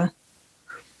particular?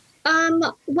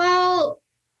 Well,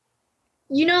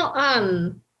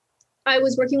 I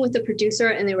was working with the producer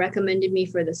and they recommended me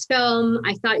for this film.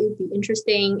 I thought it would be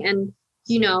interesting. And,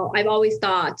 I've always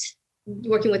thought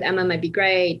working with Emma might be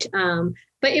great.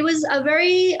 But it was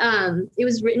it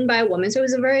was written by a woman. So it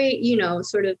was a very,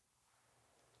 sort of,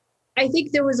 I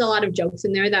think there was a lot of jokes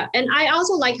in there and I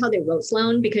also like how they wrote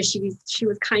Sloane because she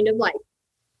was kind of like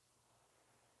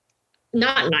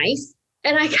not nice.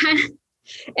 And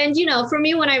for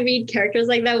me, when I read characters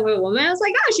like that with a woman, I was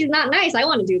like, oh, she's not nice. I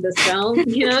want to do this film,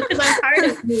 because I'm tired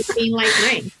of being like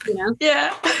nice,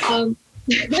 Yeah.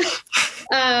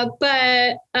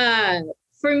 But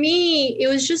for me, it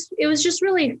was just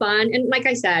really fun. And like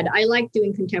I said, I like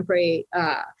doing contemporary.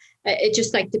 It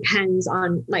just like depends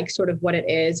on like sort of what it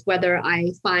is, whether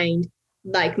I find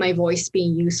like my voice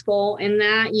being useful in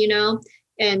that,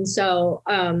 And so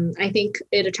I think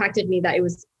it attracted me that it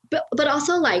was. But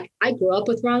also like I grew up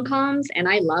with rom-coms and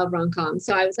I love rom-coms.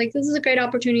 So I was like, this is a great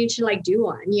opportunity to like do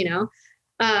one,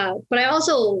 But I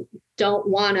also don't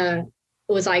want to,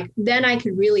 it was like, then I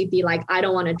could really be like, I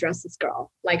don't want to dress this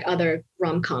girl like other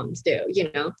rom-coms do,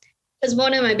 Because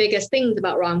one of my biggest things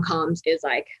about rom-coms is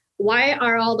like, why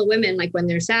are all the women like when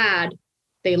they're sad,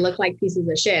 they look like pieces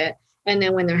of shit. And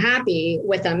then when they're happy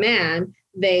with a man,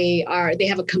 they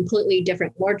have a completely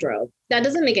different wardrobe. That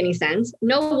doesn't make any sense.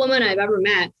 No woman I've ever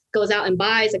met goes out and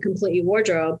buys a complete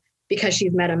wardrobe because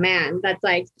she's met a man. That's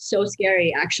like so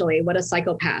scary, actually. What a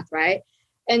psychopath, right?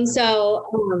 And so,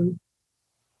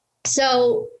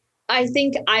 so I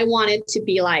think I wanted to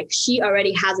be like, she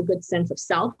already has a good sense of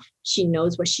self. She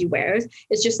knows what she wears.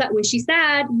 It's just that when she's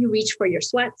sad, you reach for your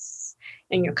sweats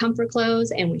and your comfort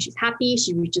clothes. And when she's happy,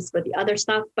 she reaches for the other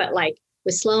stuff. But like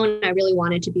with Sloane, I really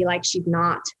wanted to be like, she's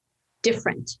not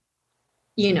different,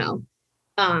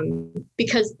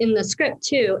 because in the script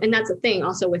too, and that's the thing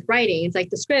also with writing, it's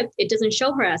like the script, it doesn't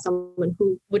show her as someone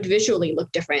who would visually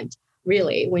look different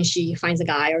really when she finds a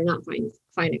guy or not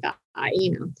find a guy,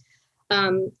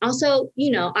 Also,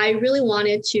 I really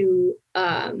wanted to,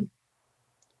 I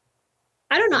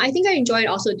don't know. I think I enjoyed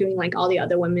also doing like all the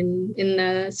other women in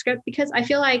the script because I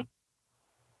feel like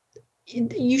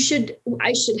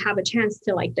I should have a chance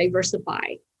to like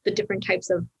diversify the different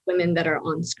types of women that are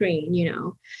on screen,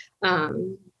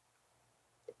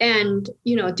 and,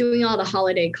 doing all the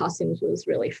holiday costumes was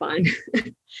really fun.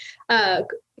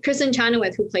 Kristen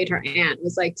Chenoweth, who played her aunt,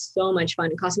 was like so much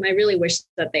fun in costume. I really wish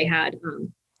that they had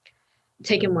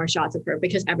taken more shots of her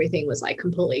because everything was like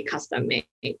completely custom made.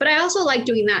 But I also like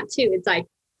doing that too. It's like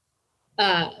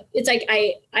I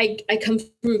come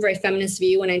from a very feminist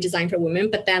view when I design for women,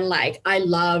 but then like I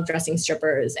love dressing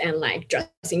strippers and like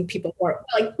dressing people who are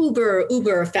like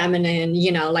uber feminine,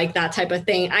 like that type of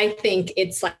thing. I think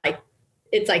it's like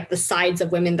the sides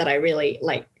of women that I really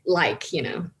like,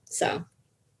 so.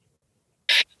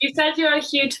 You said you're a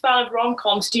huge fan of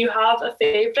rom-coms. Do you have a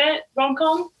favorite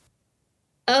rom-com?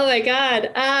 Oh my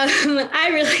God. I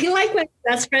really like My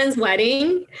Best Friend's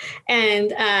Wedding,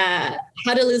 and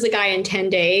How to Lose a Guy in 10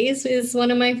 Days is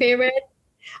one of my favorites.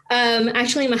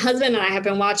 Actually, my husband and I have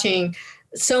been watching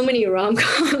so many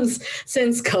rom-coms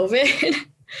since COVID.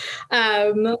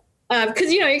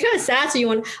 Because, you're kind of sad, so you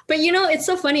want, but it's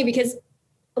so funny because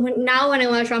when I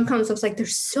watch rom-coms, I was like,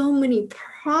 there's so many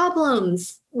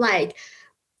problems, like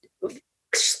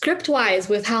script-wise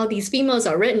with how these females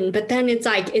are written, but then it's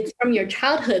like it's from your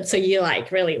childhood, so you like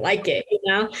really like it,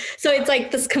 so it's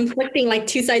like this conflicting, like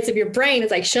two sides of your brain.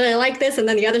 It's like, should I like this? And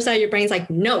then the other side of your brain is like,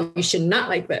 no, you should not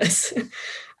like this.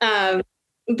 But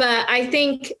I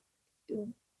think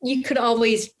you could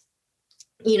always,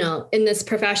 in this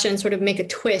profession, sort of make a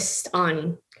twist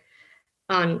on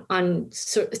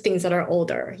sort of things that are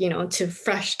older, to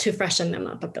freshen them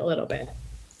up a little bit.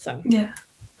 So yeah.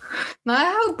 Now,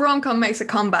 I hope rom-com makes a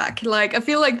comeback. Like, I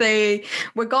feel like they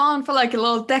were gone for like a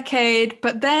little decade,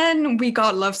 but then we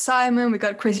got Love, Simon, we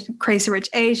got Crazy Rich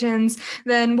Asians.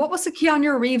 Then what was the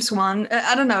Keanu Reeves one?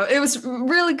 I don't know. It was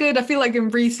really good. I feel like in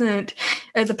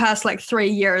the past like 3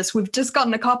 years, we've just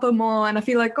gotten a couple more, and I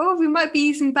feel like, we might be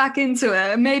easing back into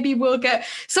it. Maybe we'll get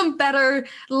some better,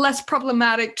 less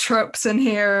problematic tropes in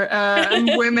here,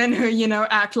 and women who,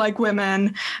 act like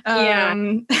women. Yeah.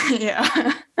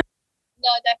 No,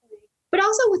 definitely. But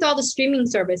also with all the streaming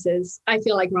services, I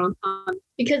feel like rom-coms,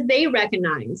 because they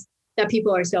recognize that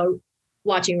people are still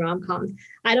watching rom-coms.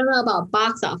 I don't know about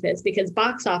box office, because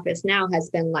box office now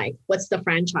has been like, what's the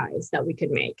franchise that we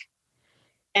could make?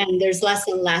 And there's less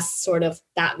and less sort of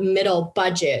that middle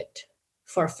budget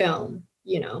for film,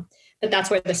 but that's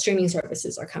where the streaming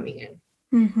services are coming in.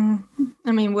 Mm-hmm.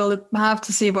 I mean, we'll have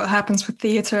to see what happens with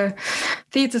theaters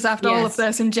after all of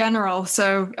this in general.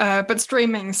 So, but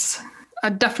streaming's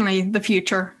definitely the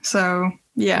future. So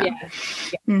yeah.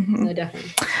 Mm-hmm. No, definitely.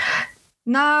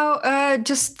 Now,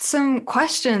 just some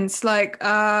questions, like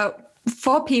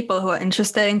for people who are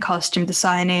interested in costume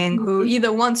designing, who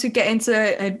either want to get into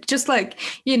it, just like,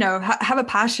 have a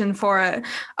passion for it.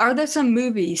 Are there some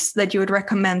movies that you would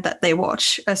recommend that they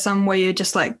watch? Some where you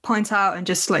just like point out and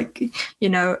just like,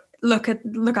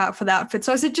 look out for the outfit?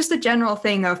 So is it just a general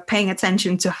thing of paying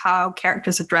attention to how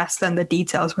characters are dressed and the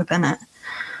details within it?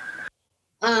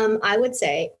 I would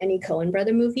say any Coen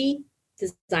brother movie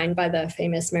designed by the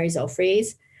famous Mary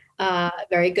Zophres,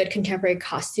 very good contemporary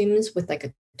costumes with like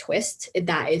a twist.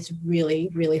 That is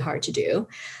really, really hard to do.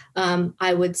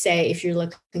 I would say if you're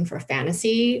looking for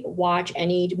fantasy, watch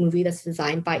any movie that's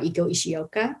designed by Iko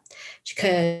Ishioka,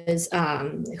 because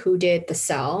who did The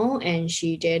Cell, and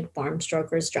she did Bram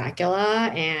Stoker's Dracula,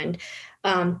 and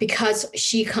because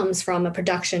she comes from a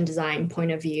production design point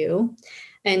of view.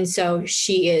 And so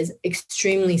she is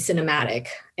extremely cinematic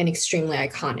and extremely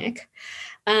iconic.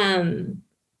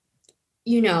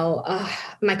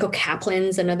 Michael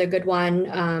Kaplan's another good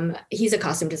one. He's a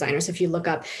costume designer. So if you look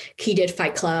up, he did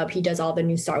Fight Club, he does all the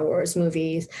new Star Wars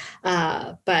movies.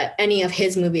 But any of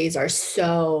his movies are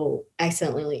so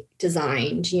excellently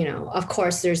designed. Of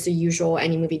course, there's the usual,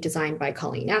 any movie designed by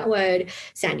Colleen Atwood,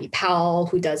 Sandy Powell,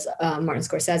 who does Martin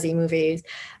Scorsese movies.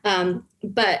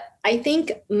 But I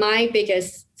think my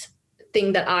biggest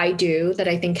thing that I do that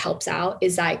I think helps out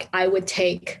is like, I would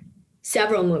take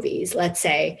several movies, let's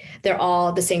say they're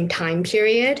all the same time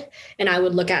period, and I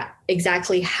would look at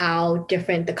exactly how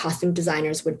different the costume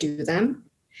designers would do them.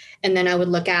 And then I would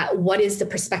look at what is the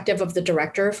perspective of the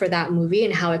director for that movie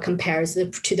and how it compares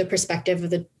to the perspective of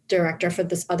the director for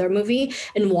this other movie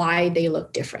and why they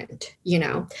look different,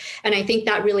 And I think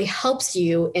that really helps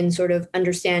you in sort of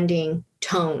understanding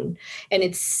tone, and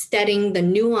it's studying the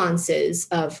nuances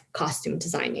of costume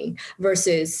designing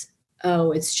versus,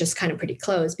 it's just kind of pretty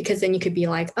close, because then you could be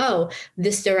like,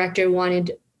 this director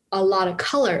wanted a lot of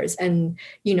colors and,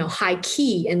 high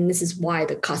key, and this is why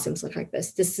the costumes look like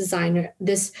this.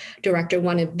 This director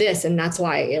wanted this, and that's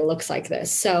why it looks like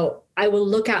this. So I will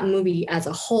look at movie as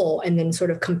a whole and then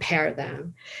sort of compare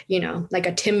them, like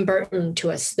a Tim Burton to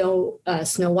a Snow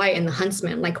White and the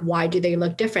Huntsman. Like, why do they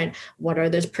look different? What are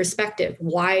the perspective?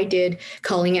 Why did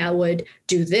Colleen Atwood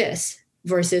do this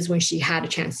versus when she had a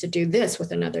chance to do this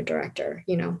with another director,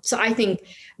 So I think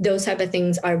those type of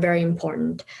things are very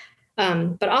important.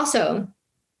 But also,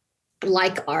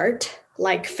 like art,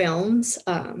 like films,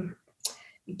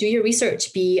 do your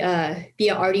research, be an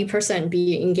arty person,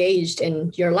 be engaged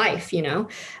in your life,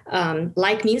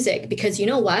 like music, because you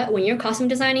know what, when you're costume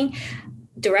designing,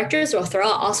 directors will throw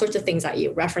out all sorts of things at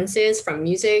you, references from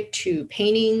music to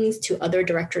paintings to other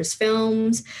directors'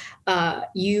 films.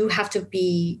 You have to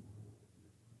be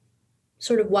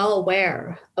sort of well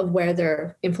aware of where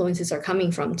their influences are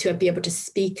coming from to be able to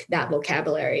speak that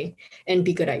vocabulary and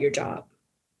be good at your job.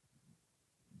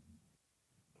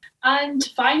 And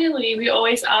finally, we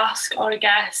always ask our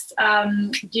guests,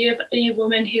 do you have any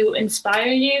women who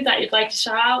inspire you that you'd like to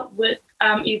shout out with,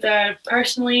 either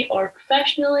personally or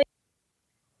professionally?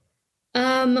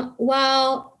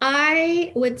 Well,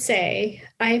 I would say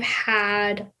I've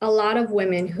had a lot of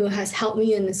women who has helped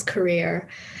me in this career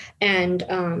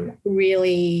and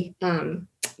really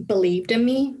believed in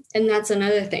me. And that's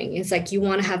another thing. It's like you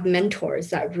want to have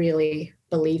mentors that really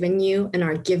believe in you and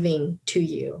are giving to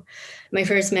you. My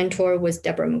first mentor was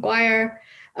Deborah McGuire,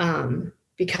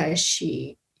 because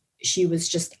she was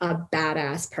just a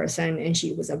badass person, and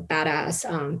she was a badass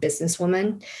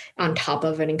businesswoman on top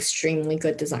of an extremely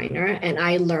good designer. And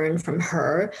I learned from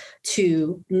her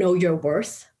to know your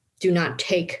worth. Do not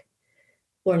take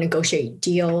or negotiate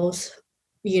deals,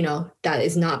 that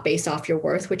is not based off your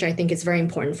worth, which I think is very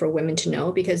important for women to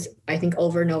know, because I think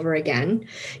over and over again,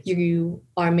 you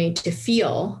are made to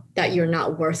feel that you're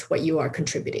not worth what you are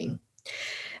contributing.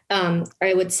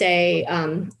 I would say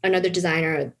another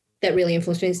designer that really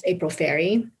influenced me is April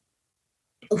Ferry,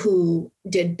 who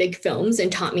did big films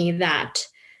and taught me that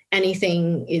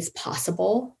anything is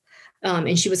possible.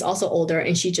 And she was also older,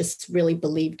 and she just really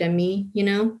believed in me,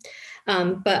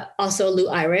 but also Lou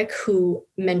Eyrich, who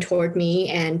mentored me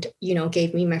and,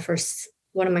 gave me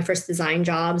one of my first design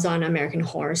jobs on American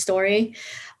Horror Story.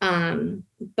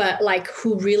 But like,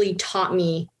 who really taught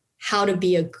me how to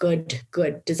be a good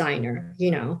designer,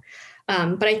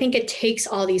 But I think it takes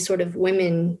all these sort of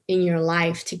women in your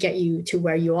life to get you to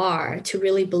where you are, to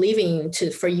really believe in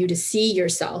you, for you to see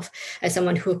yourself as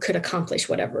someone who could accomplish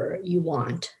whatever you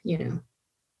want,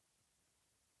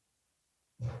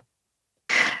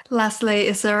 Lastly,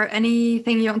 is there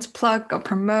anything you want to plug or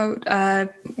promote,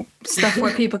 stuff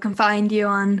where people can find you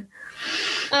on?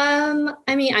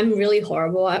 I mean, I'm really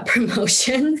horrible at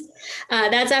promotions.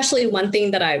 That's actually one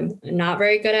thing that I'm not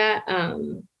very good at.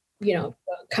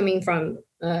 Coming from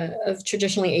a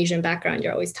traditionally Asian background,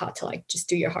 you're always taught to like just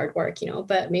do your hard work,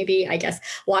 but maybe I guess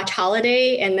watch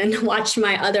Holiday and then watch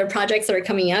my other projects that are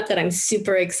coming up that I'm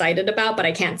super excited about, but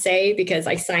I can't say because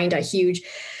I signed a huge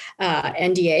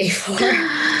NDA for,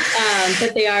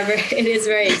 but it is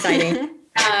very exciting.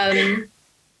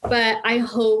 But I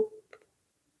hope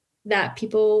that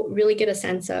people really get a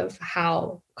sense of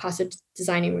how costume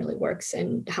designing really works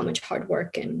and how much hard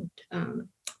work and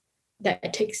that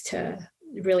it takes to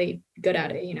really good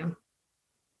at it,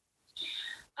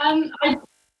 I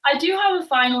do have a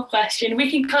final question. We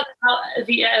can cut out if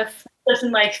it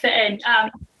doesn't fit in.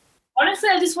 Honestly,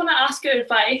 I just want to ask your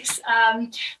advice.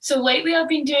 So lately I've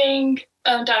been doing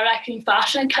directing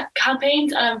fashion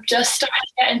campaigns, and I've just started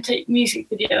to get into music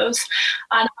videos.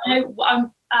 And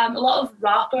I'm a lot of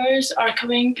rappers are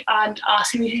coming and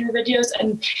asking me to do the videos.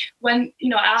 And when,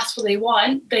 I ask what they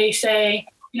want, they say,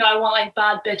 I want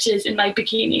bad bitches in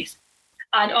bikinis.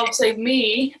 And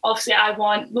obviously I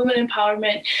want women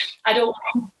empowerment. I don't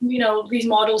want, these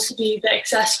models to be the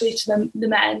accessory to the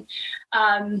men.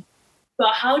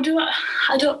 But how do I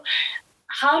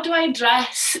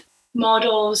dress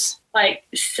models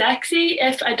sexy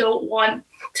if I don't want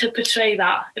to portray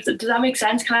that? Does that make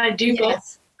sense? Can I do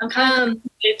both? I'm kind of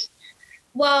confused.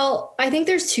 Well, I think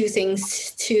there's two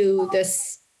things to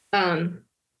this.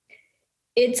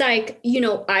 It's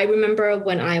I remember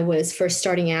when I was first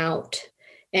starting out,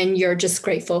 and you're just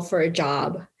grateful for a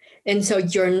job. And so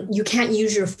you can't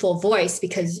use your full voice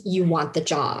because you want the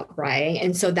job, right?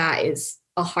 And so that is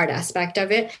a hard aspect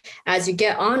of it. As you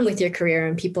get on with your career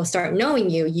and people start knowing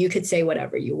you, you could say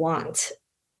whatever you want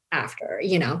after,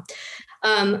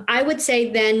 I would say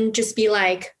then just be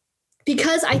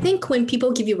because I think when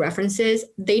people give you references,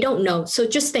 they don't know. So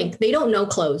just think, they don't know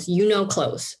clothes,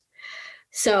 clothes.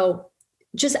 So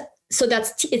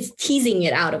it's teasing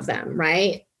it out of them,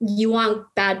 right? You want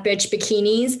bad bitch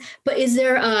bikinis, but is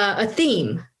there a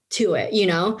theme to it?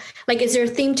 Is there a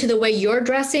theme to the way you're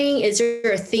dressing? Is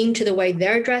there a theme to the way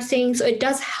they're dressing? So it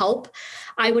does help.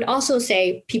 I would also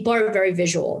say people are very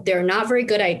visual. They're not very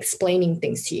good at explaining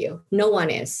things to you. No one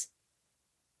is.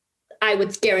 I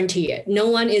would guarantee it. No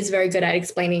one is very good at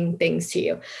explaining things to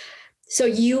you. So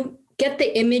you get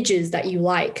the images that you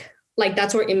like.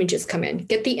 That's where images come in.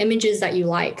 Get the images that you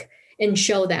like and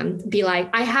show them. Be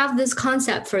I have this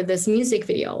concept for this music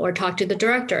video, or talk to the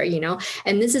director,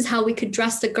 and this is how we could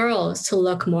dress the girls to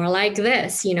look more like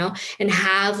this, and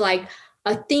have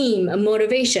a theme, a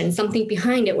motivation, something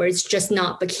behind it where it's just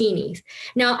not bikinis.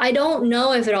 Now, I don't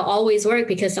know if it'll always work,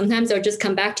 because sometimes they'll just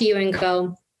come back to you and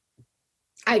go,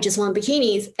 I just want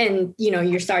bikinis. And,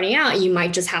 you're starting out, you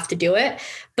might just have to do it.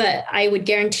 But I would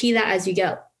guarantee that as you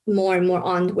get more and more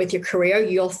on with your career,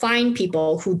 you'll find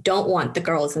people who don't want the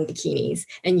girls in bikinis,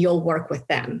 and you'll work with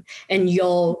them, and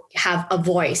you'll have a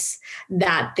voice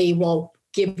that they will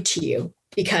give to you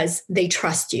because they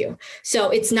trust you. So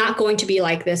it's not going to be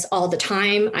like this all the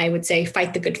time. I would say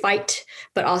fight the good fight,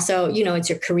 but also, you know, it's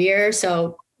your career.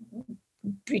 So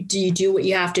do you do what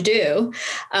you have to do?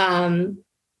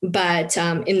 But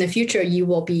in the future, you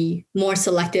will be more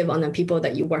selective on the people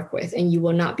that you work with, and you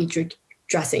will not be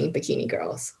dressing bikini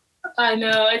girls. I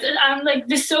know. I'm like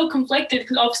just so conflicted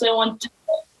because obviously I want to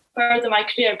further my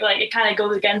career, but like it kind of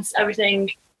goes against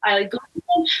everything I like.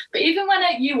 But even when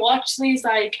you watch these,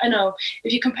 like, I know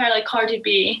if you compare like Cardi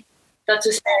B, that's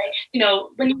just say, you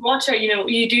know, when you watch her, you know,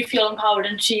 you do feel empowered,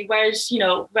 and she wears, you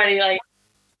know, very like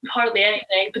hardly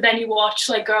anything. But then you watch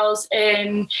like girls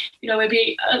in, you know,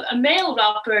 maybe a male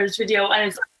rapper's video, and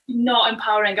it's not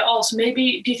empowering at all. So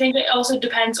maybe, do you think it also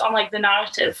depends on like the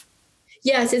narrative?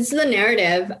 Yes, it's the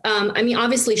narrative. I mean,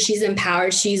 obviously she's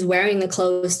empowered. She's wearing the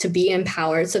clothes to be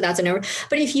empowered. So that's a narrative.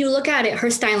 But if you look at it,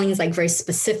 her styling is like very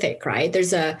specific, right?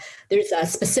 There's a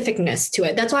specificness to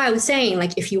it. That's why I was saying,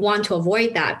 like, if you want to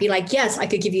avoid that, be like, yes, I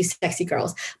could give you sexy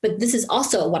girls, but this is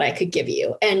also what I could give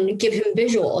you, and give him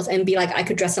visuals and be like, I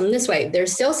could dress them this way. They're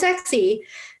still sexy,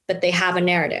 but they have a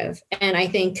narrative. And I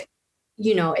think,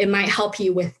 you know, it might help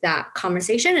you with that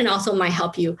conversation, and also might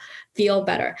help you feel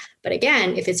better. But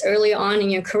again, if it's early on in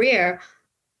your career,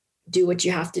 do what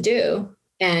you have to do,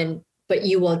 but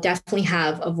you will definitely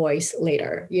have a voice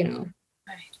later, you know.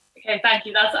 Okay, thank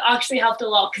you. That's actually helped a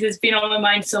lot because it's been on my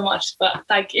mind so much, but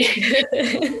thank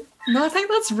you. No, I think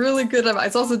that's really good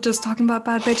advice. Also, just talking about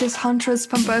Bad Bitches Huntress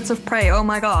from Birds of Prey. Oh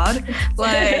my God.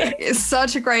 Like, it's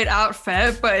such a great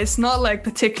outfit, but it's not like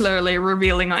particularly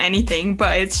revealing or anything,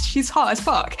 but she's hot as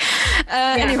fuck.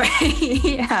 Anyway,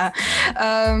 yeah.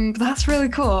 That's really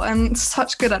cool. And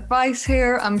such good advice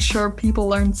here. I'm sure people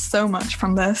learned so much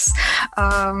from this.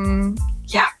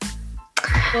 Yeah.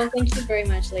 Well, thank you very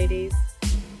much, ladies.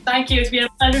 Thank you. It's been a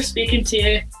pleasure speaking to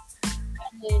you. I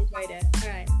really enjoyed it. All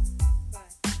right.